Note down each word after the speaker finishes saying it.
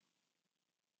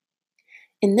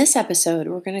In this episode,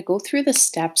 we're going to go through the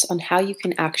steps on how you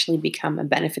can actually become a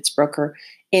benefits broker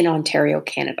in Ontario,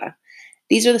 Canada.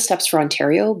 These are the steps for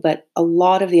Ontario, but a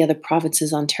lot of the other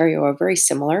provinces in Ontario are very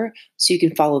similar, so you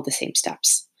can follow the same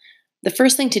steps. The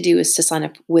first thing to do is to sign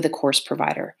up with a course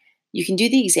provider. You can do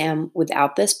the exam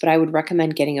without this, but I would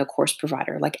recommend getting a course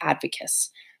provider like Advocis.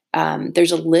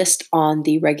 There's a list on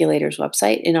the regulator's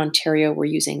website. In Ontario, we're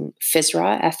using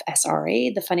FSRA,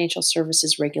 FSRA, the Financial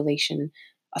Services Regulation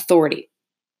Authority.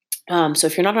 So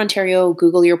if you're not in Ontario,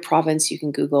 Google your province. You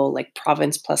can Google like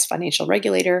province plus financial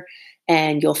regulator,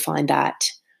 and you'll find that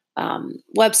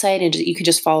website, and you can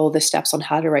just follow the steps on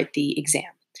how to write the exam.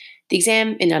 The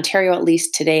exam in Ontario, at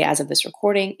least today, as of this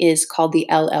recording, is called the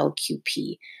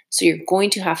LLQP. So you're going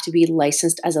to have to be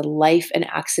licensed as a life and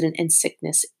accident and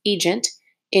sickness agent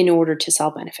in order to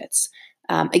sell benefits.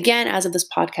 Again, as of this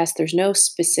podcast, there's no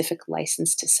specific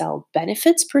license to sell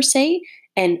benefits per se.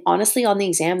 And honestly, on the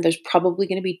exam, there's probably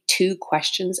going to be 2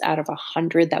 questions out of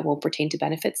 100 that will pertain to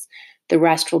benefits. The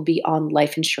rest will be on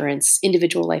life insurance,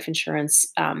 individual life insurance,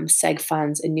 seg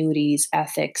funds, annuities,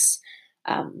 ethics.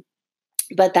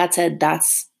 But that said,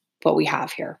 that's what we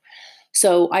have here.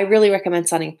 So I really recommend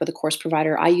signing up with a course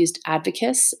provider. I used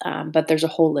Advocis, but there's a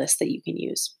whole list that you can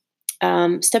use.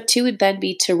 Step 2 would then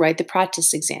be to write the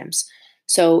practice exams.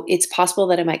 So it's possible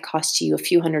that it might cost you a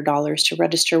few $100s to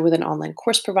register with an online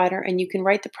course provider, and you can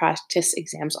write the practice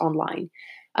exams online.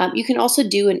 You can also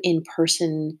do an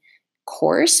in-person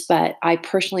course, but I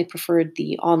personally preferred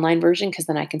the online version because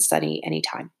then I can study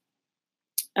anytime.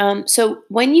 So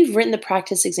when you've written the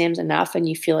practice exams enough and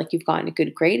you feel like you've gotten a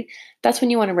good grade, that's when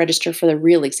you want to register for the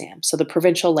real exam, so the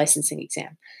provincial licensing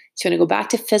exam. So you want to go back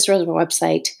to FSRA's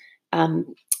website,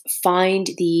 find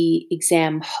the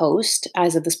exam host.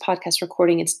 As of this podcast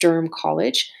recording, it's Durham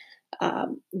College.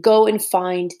 Go and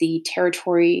find the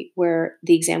territory where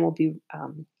the exam will be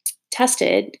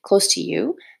tested close to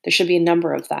you. There should be a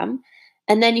number of them.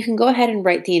 And then you can go ahead and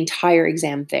write the entire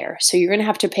exam there. So you're going to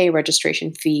have to pay a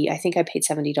registration fee. I think I paid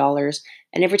 $70.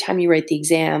 And every time you write the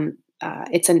exam,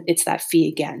 it's that fee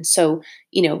again. So,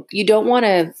 you don't want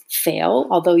to fail,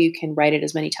 although you can write it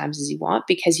as many times as you want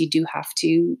because you do have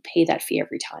to pay that fee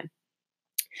every time.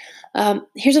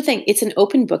 Here's the thing. It's an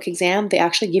open book exam. They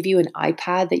actually give you an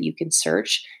iPad that you can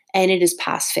search, and it is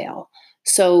pass fail.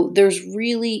 So there's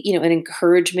really, an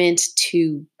encouragement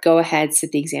to go ahead,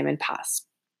 sit the exam and pass.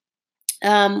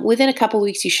 Within a couple of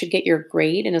weeks, you should get your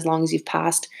grade. And as long as you've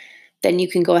passed, then you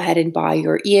can go ahead and buy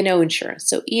your E&O insurance.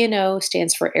 So E&O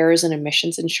stands for Errors and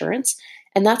Omissions Insurance.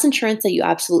 And that's insurance that you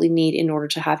absolutely need in order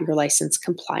to have your license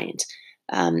compliant.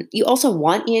 You also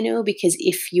want E&O because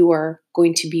if you are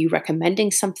going to be recommending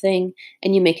something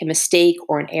and you make a mistake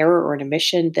or an error or an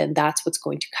omission, then that's what's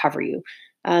going to cover you.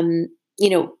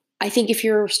 I think if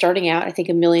you're starting out, I think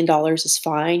 $1 million is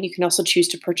fine. You can also choose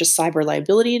to purchase cyber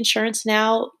liability insurance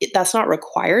now. That's not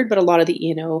required, but a lot of the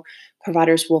E&O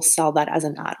providers will sell that as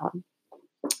an add-on.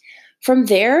 From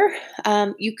there,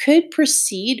 you could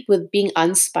proceed with being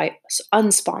unsponsored,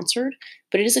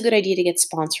 but it is a good idea to get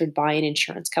sponsored by an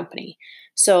insurance company.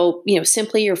 So,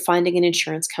 simply you're finding an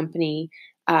insurance company,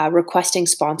 requesting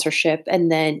sponsorship,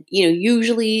 and then,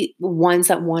 usually ones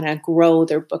that want to grow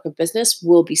their book of business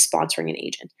will be sponsoring an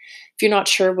agent. If you're not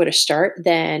sure where to start,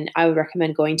 then I would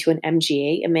recommend going to an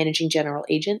MGA, a managing general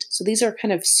agent. So these are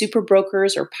kind of super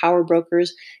brokers or power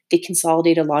brokers. They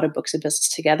consolidate a lot of books of business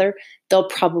together. They'll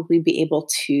probably be able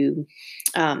to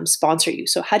sponsor you.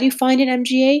 So how do you find an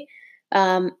MGA?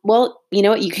 Well, you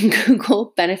know what? You can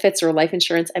Google benefits or life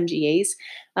insurance MGAs.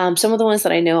 Some of the ones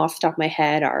that I know off the top of my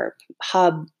head are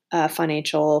Hub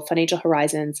Financial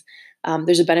Horizons.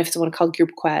 There's a benefits one called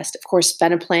Group Quest. Of course,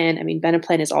 Beneplan.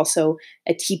 Beneplan is also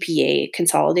a TPA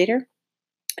consolidator.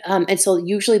 And so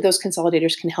usually those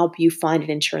consolidators can help you find an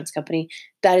insurance company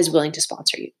that is willing to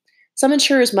sponsor you. Some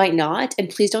insurers might not, and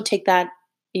please don't take that,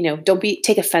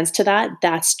 take offense to that.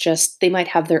 That's just, they might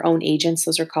have their own agents.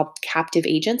 Those are called captive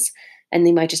agents. And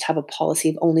they might just have a policy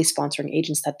of only sponsoring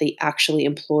agents that they actually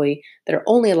employ that are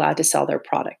only allowed to sell their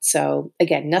product. So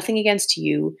again, nothing against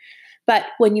you. But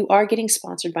when you are getting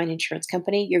sponsored by an insurance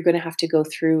company, you're going to have to go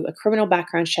through a criminal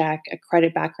background check, a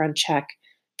credit background check.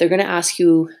 They're going to ask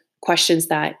you questions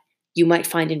that you might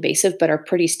find invasive, but are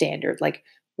pretty standard. Like,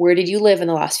 where did you live in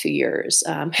the last few years?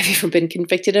 Have you ever been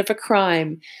convicted of a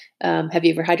crime? Have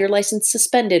you ever had your license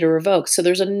suspended or revoked? So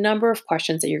there's a number of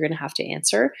questions that you're going to have to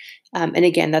answer. And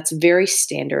again, that's very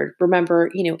standard. Remember,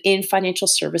 in financial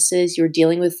services, you're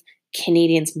dealing with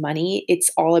Canadians' money. It's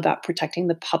all about protecting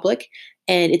the public.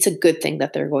 And it's a good thing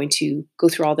that they're going to go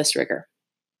through all this rigor.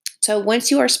 So once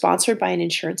you are sponsored by an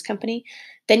insurance company,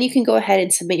 Then you can go ahead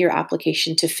and submit your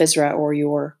application to FISRA or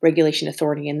your regulation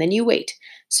authority, and then you wait.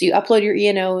 So you upload your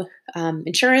E&O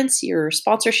insurance, your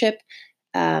sponsorship,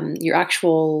 your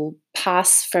actual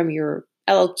pass from your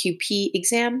LLQP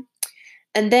exam,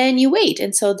 and then you wait.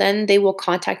 And so then they will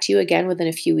contact you again within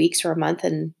a few weeks or a month,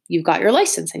 and you've got your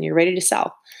license and you're ready to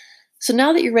sell. So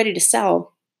now that you're ready to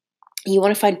sell, you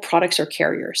want to find products or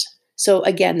carriers. So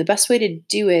again, the best way to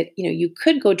do it, you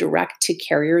could go direct to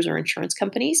carriers or insurance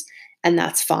companies, and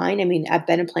that's fine. I mean, at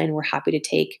Beneplan, we're happy to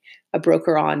take a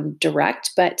broker on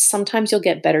direct, but sometimes you'll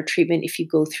get better treatment if you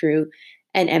go through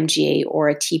an MGA or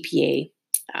a TPA.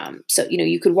 So,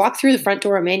 you could walk through the front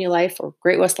door at Manulife or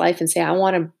Great West Life and say, I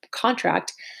want a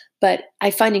contract. But I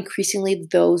find increasingly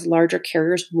those larger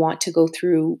carriers want to go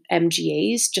through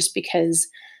MGAs just because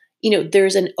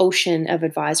there's an ocean of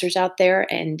advisors out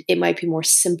there, and it might be more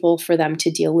simple for them to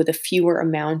deal with a fewer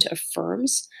amount of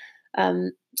firms.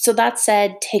 So that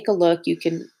said, take a look. You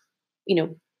can, you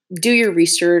know, do your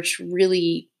research,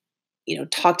 really,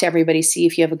 talk to everybody, see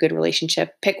if you have a good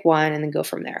relationship, pick one, and then go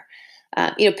from there.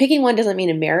 Picking one doesn't mean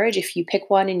a marriage. If you pick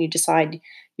one and you decide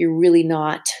you're really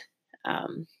not,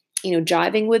 um,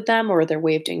 jiving with them or their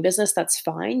way of doing business, that's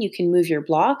fine. You can move your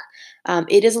block.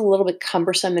 It is a little bit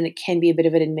cumbersome and it can be a bit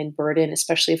of an admin burden,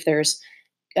 especially if there's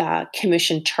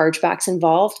commission chargebacks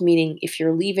involved, meaning if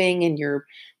you're leaving and you're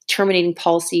terminating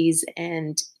policies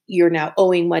and you're now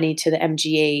owing money to the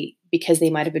MGA because they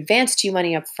might have advanced you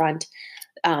money up front,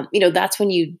 that's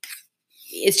when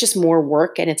it's just more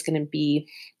work and it's going to be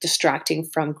distracting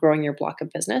from growing your block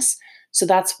of business. So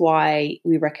that's why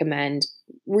we recommend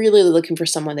really looking for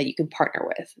someone that you can partner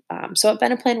with. So at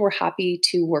Beneplan, we're happy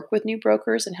to work with new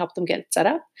brokers and help them get set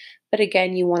up. But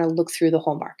again, you want to look through the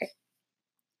whole market.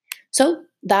 So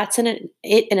that's it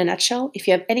in a nutshell. If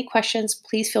you have any questions,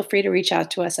 please feel free to reach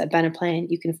out to us at Beneplan.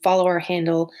 You can follow our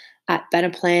handle at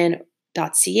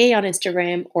beneplan.ca on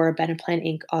Instagram or Beneplan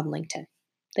Inc. on LinkedIn.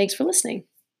 Thanks for listening.